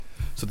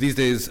So these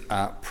days,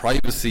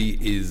 privacy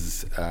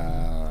is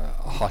a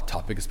hot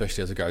topic,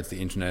 especially as regards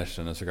the internet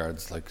and as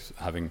regards like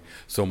having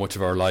so much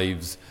of our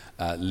lives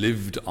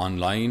lived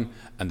online,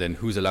 and then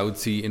who's allowed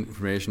to see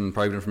information,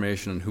 private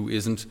information, and who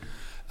isn't.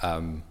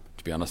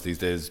 To be honest, these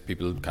days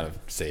people kind of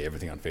say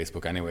everything on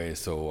Facebook anyway,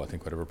 so I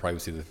think whatever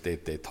privacy that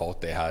they thought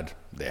they had,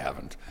 they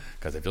haven't,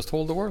 because they've just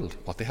told the world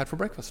what they had for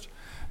breakfast.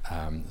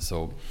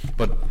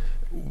 But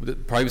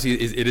privacy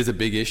is a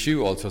big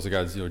issue also as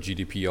regards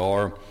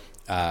GDPR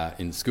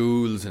in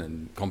schools and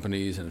in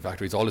companies and in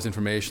factories. All this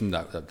information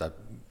that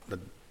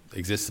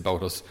exists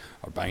about us,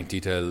 our bank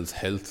details,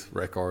 health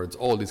records,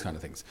 all these kind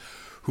of things.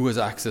 Who has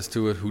access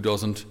to it? Who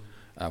doesn't?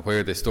 Where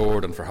are they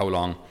stored and for how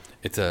long?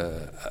 It's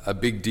a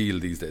big deal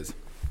these days.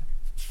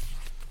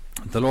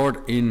 The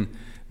Lord in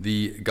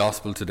the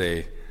gospel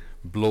today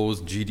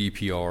blows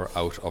GDPR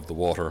out of the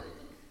water.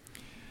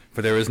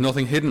 For there is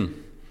nothing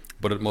hidden,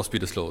 but it must be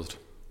disclosed.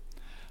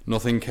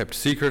 Nothing kept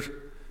secret,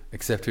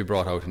 except to be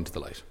brought out into the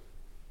light.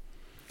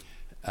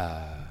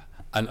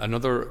 And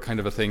another kind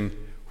of a thing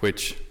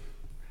which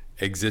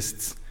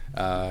exists,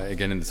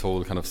 again in this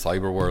whole kind of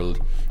cyber world,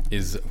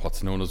 is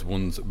what's known as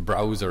one's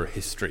browser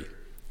history,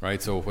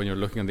 right? So when you're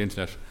looking on the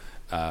internet,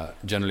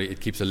 generally it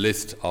keeps a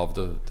list of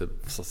the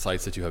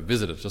sites that you have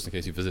visited, just in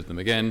case you visit them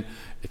again.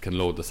 It can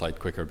load the site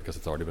quicker because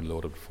it's already been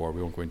loaded before.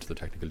 We won't go into the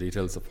technical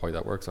details of why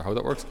that works or how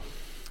that works.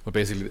 But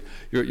basically,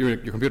 your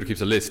computer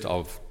keeps a list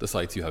of the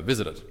sites you have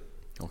visited.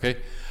 Okay.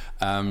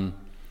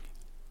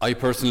 I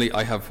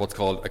have what's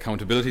called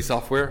accountability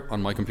software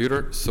on my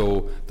computer.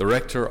 So the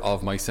rector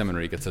of my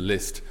seminary gets a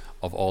list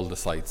of all the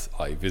sites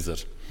I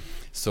visit.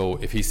 So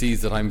if he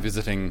sees that I'm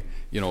visiting,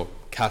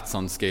 cats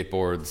on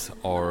skateboards,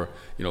 or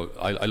every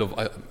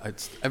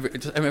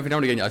now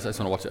and again I just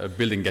want to watch a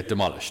building get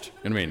demolished.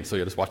 You know what I mean? So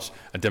you just watch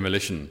a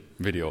demolition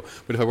video.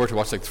 But if I were to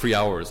watch like 3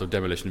 hours of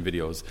demolition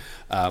videos,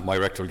 my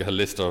rector will get a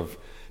list of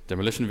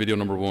demolition video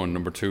number 1,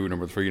 number 2,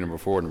 number 3, number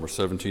 4, number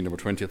 17, number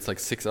 20. It's like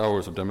 6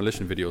 hours of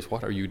demolition videos.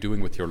 What are you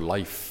doing with your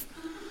life?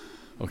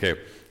 Okay,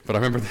 but I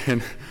remember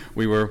then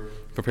we were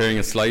preparing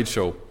a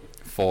slideshow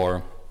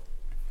for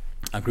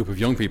a group of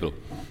young people,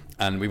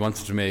 and we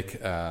wanted to make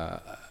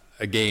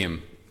a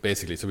game,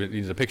 basically. So we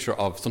needed a picture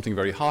of something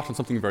very hot and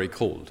something very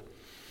cold.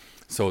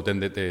 So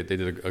then they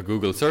did a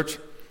Google search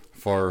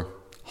for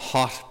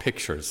hot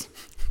pictures.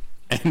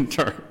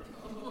 Enter.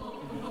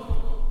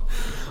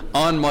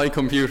 On my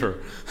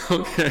computer.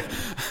 Okay.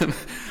 And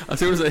as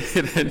soon as I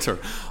hit enter,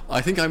 I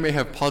think I may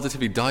have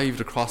positively dived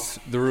across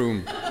the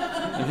room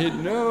and hit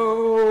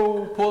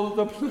no, pull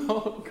the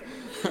plug.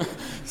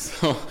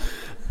 So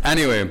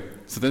anyway,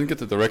 so then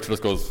the director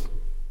just goes,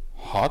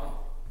 hot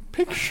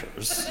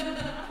pictures?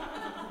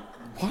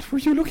 What were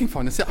you looking for?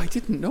 And I said, I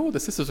didn't know. The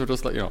sisters were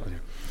just like,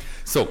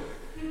 So,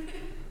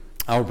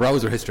 our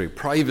browser history,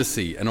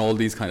 privacy, and all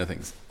these kind of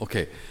things.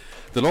 Okay,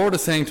 the Lord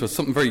is saying to us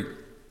something very,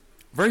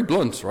 very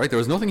blunt, right? There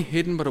is nothing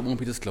hidden, but it won't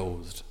be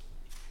disclosed.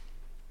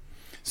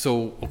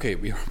 So, okay,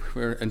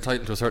 we're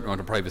entitled to a certain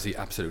amount of privacy,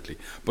 absolutely.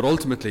 But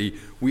ultimately,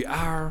 we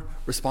are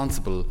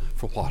responsible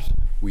for what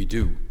we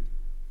do.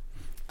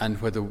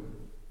 And whether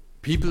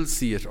people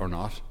see it or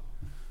not,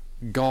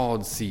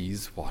 God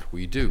sees what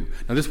we do.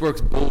 Now, this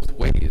works both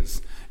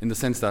ways, in the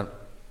sense that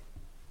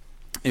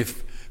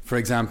if, for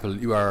example,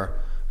 you are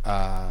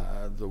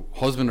the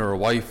husband or a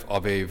wife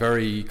of a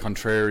very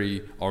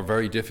contrary or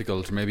very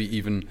difficult, or maybe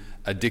even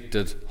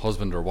addicted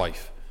husband or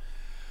wife,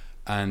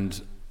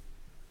 and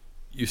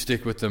you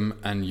stick with them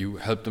and you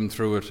help them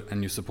through it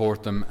and you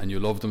support them and you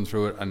love them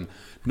through it, and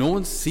no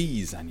one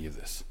sees any of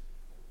this.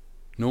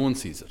 No one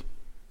sees it,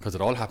 because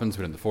it all happens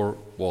within the four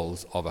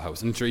walls of a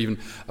house. And sure, even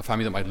a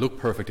family that might look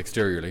perfect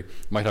exteriorly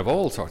might have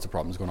all sorts of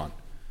problems going on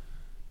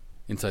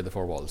inside the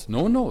four walls.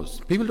 No one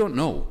knows. People don't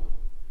know.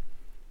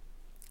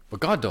 But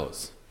God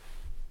does.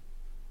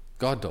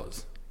 God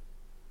does.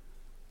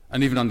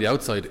 And even on the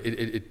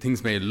outside,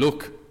 things may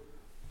look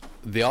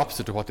the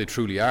opposite of what they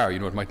truly are.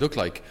 It might look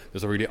like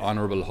there's a really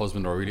honourable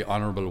husband or a really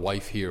honourable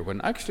wife here,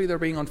 when actually they're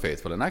being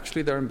unfaithful, and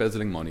actually they're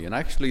embezzling money, and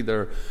actually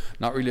they're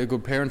not really a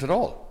good parent at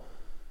all.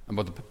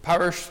 But the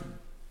parish,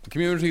 the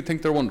community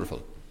think they're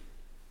wonderful.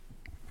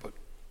 But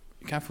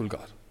you can't fool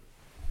God.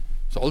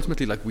 So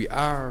ultimately, we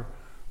are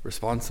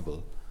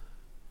responsible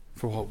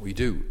for what we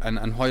do.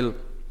 And while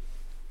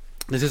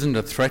this isn't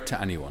a threat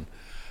to anyone,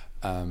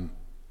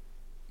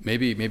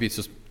 maybe it's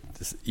just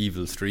this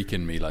evil streak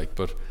in me,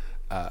 but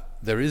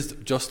there is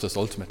justice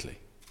ultimately,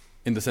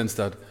 in the sense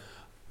that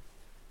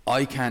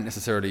I can't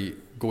necessarily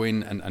go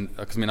in and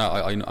because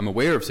I'm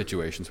aware of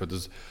situations where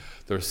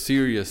there are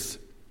serious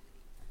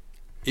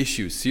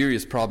issues,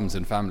 serious problems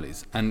in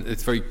families, and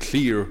it's very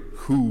clear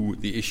who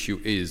the issue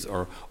is,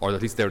 or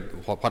at least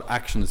what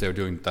actions they're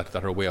doing that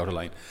are way out of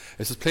line.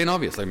 It's just plain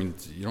obvious.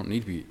 You don't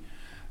need to be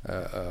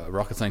a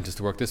rocket scientist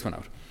to work this one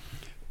out.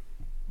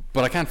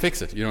 But I can't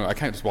fix it. I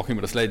can't just walk in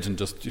with a sledge and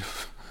just.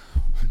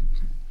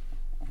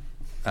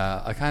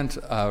 I can't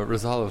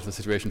resolve the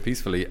situation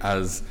peacefully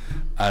as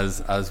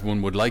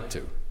one would like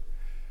to,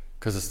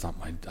 because it's not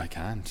I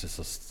can't. It's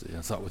just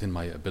it's not within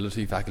my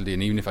ability, faculty,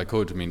 and even if I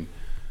could,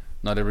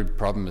 Not every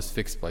problem is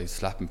fixed by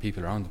slapping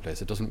people around the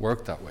place. It doesn't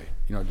work that way.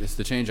 It's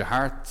the change of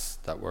hearts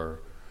that we're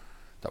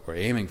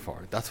aiming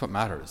for. That's what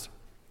matters.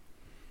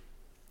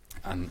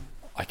 And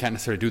I can't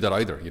necessarily do that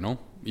either,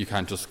 You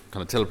can't just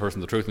kind of tell a person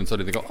the truth and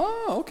suddenly they go,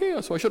 oh,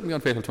 okay, so I shouldn't be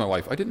unfaithful to my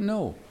wife. I didn't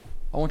know.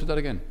 I won't do that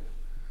again.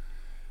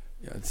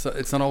 Yeah,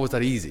 it's not always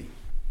that easy.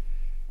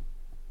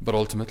 But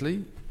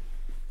ultimately,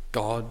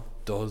 God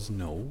does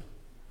know,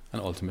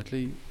 and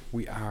ultimately,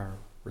 we are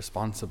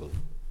responsible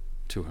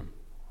to him.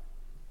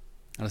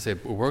 And I say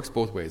it works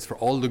both ways. For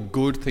all the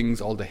good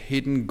things, all the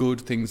hidden good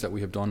things that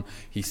we have done,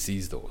 he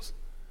sees those.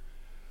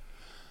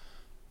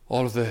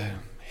 All of the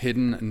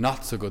hidden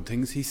not so good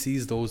things, he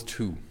sees those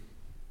too.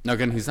 Now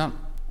again, he's not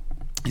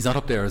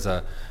up there as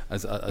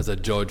a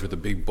judge with a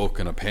big book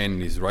and a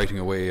pen. He's writing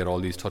away at all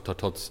these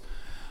tut-tut-tuts,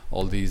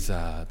 all these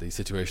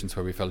situations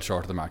where we fell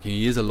short of the mark.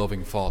 He is a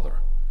loving father.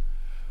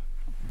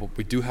 But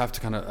we do have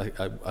to kind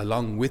of,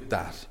 along with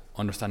that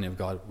understanding of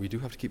God, we do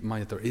have to keep in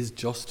mind that there is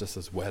justice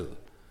as well.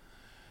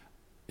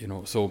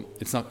 So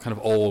it's not kind of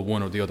all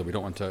one or the other. We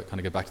don't want to kind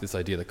of get back to this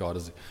idea that God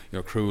is,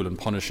 cruel and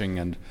punishing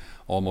and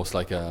almost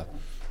like a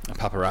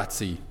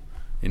paparazzi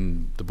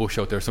in the bush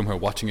out there somewhere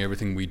watching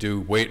everything we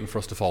do, waiting for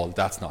us to fall.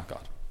 That's not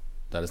God.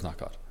 That is not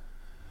God.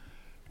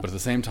 But at the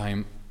same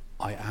time,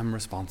 I am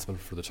responsible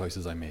for the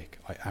choices I make.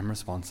 I am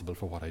responsible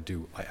for what I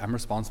do. I am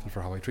responsible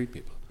for how I treat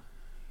people.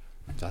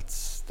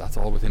 That's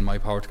all within my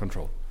power to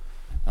control.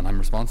 And I'm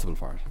responsible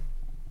for it.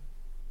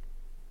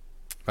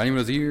 If anyone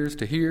has ears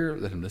to hear,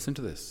 let him listen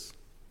to this.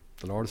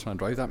 The Lord is trying to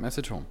drive that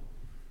message home.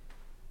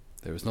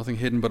 There is nothing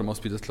hidden, but it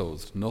must be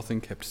disclosed. Nothing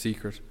kept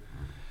secret,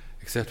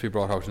 except to be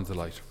brought out into the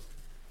light.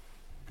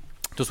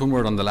 Just one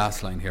word on the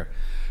last line here.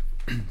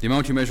 The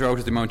amount you measure out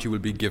is the amount you will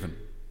be given,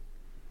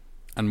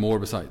 and more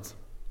besides.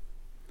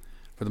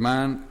 For the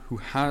man who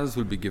has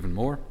will be given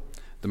more.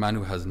 The man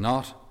who has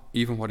not,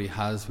 even what he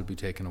has will be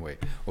taken away.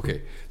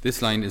 Okay,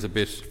 this line is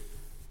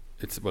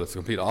it's a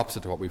complete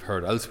opposite to what we've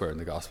heard elsewhere in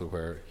the gospel,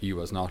 where he who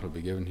has not will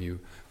be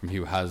given, from he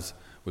who has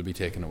will be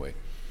taken away.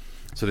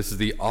 So this is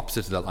the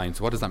opposite of that line.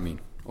 So what does that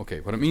mean? Okay,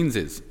 what it means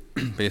is,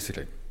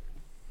 basically,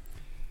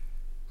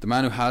 the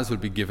man who has will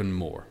be given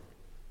more.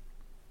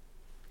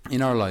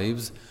 In our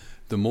lives,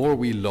 the more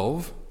we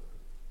love,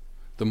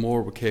 the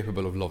more we're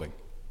capable of loving.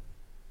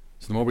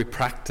 So the more we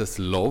practice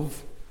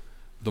love,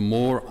 the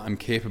more I'm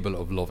capable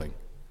of loving.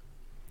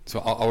 So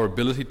our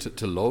ability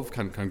to love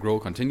can grow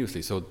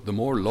continuously. So the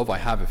more love I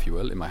have, if you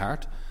will, in my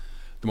heart,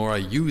 the more I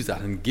use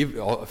that and give,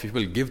 if you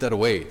will, give that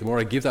away. The more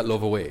I give that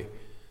love away,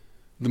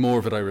 the more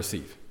of it I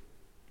receive.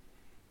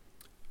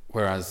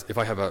 Whereas if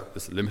I have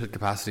this limited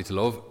capacity to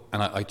love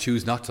and I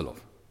choose not to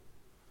love,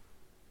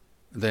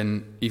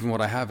 then even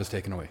what I have is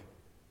taken away.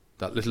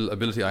 That little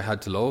ability I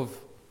had to love,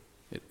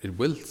 it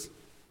wilts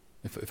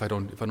if I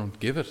don't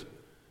give it.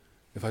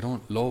 If I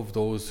don't love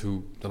those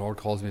who the Lord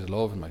calls me to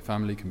love in my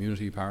family,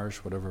 community,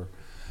 parish, whatever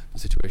the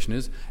situation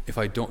is, if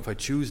I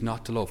choose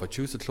not to love, if I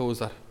choose to close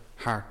that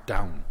heart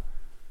down,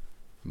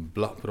 and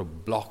put a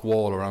block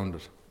wall around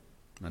it,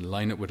 and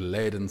line it with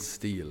lead and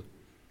steel,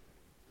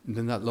 and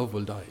then that love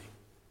will die.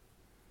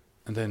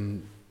 And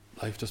then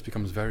life just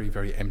becomes very,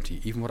 very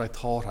empty. Even what I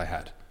thought I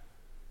had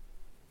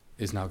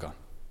is now gone.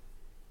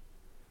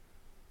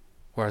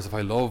 Whereas if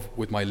I love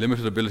with my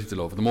limited ability to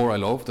love, the more I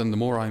love, then the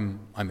more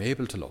I'm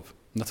able to love.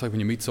 And that's why when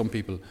you meet some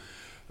people,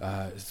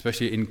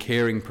 especially in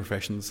caring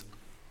professions,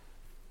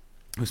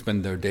 who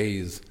spend their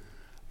days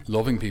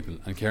loving people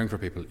and caring for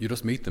people, you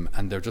just meet them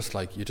and they're just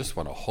like, you just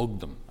want to hug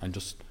them and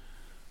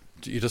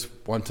you just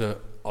want to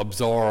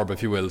absorb,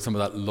 if you will, some of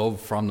that love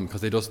from them,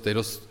 because they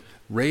just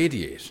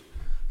radiate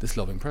this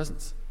loving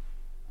presence.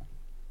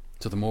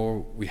 So the more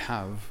we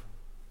have,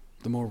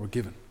 the more we're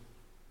given.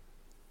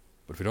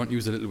 But if we don't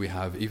use the little we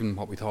have, even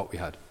what we thought we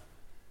had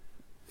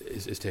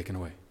is taken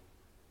away.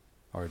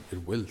 Or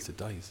it wilts, it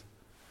dies.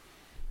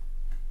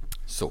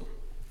 So,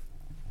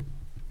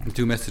 the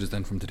two messages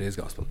then from today's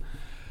gospel.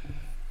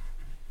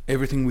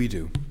 Everything we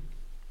do,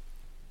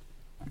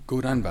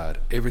 good and bad,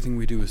 everything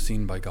we do is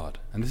seen by God.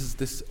 And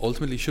this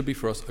ultimately should be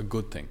for us a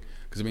good thing,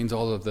 because it means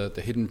all of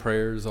the hidden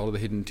prayers, all of the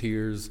hidden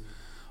tears,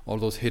 all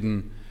those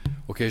hidden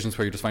occasions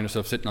where you just find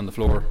yourself sitting on the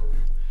floor,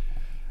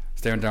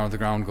 staring down at the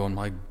ground going,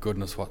 my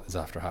goodness, what is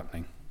after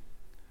happening?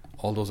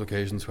 All those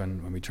occasions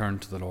when we turn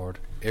to the Lord,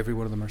 every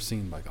one of them are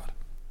seen by God.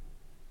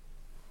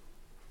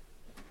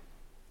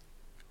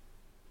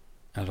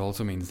 And it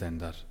also means then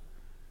that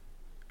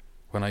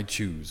when I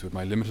choose with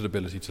my limited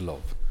ability to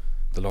love,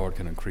 the Lord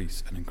can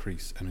increase and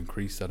increase and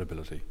increase that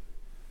ability,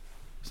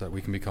 so that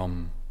we can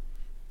become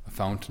a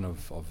fountain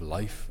of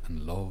life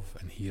and love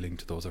and healing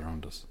to those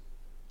around us.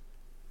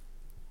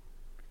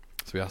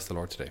 So we ask the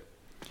Lord today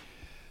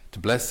to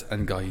bless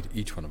and guide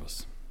each one of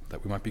us,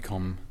 that we might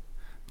become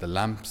the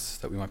lamps,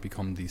 that we might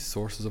become these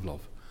sources of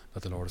love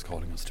that the Lord is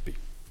calling us to be.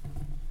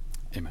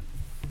 Amen.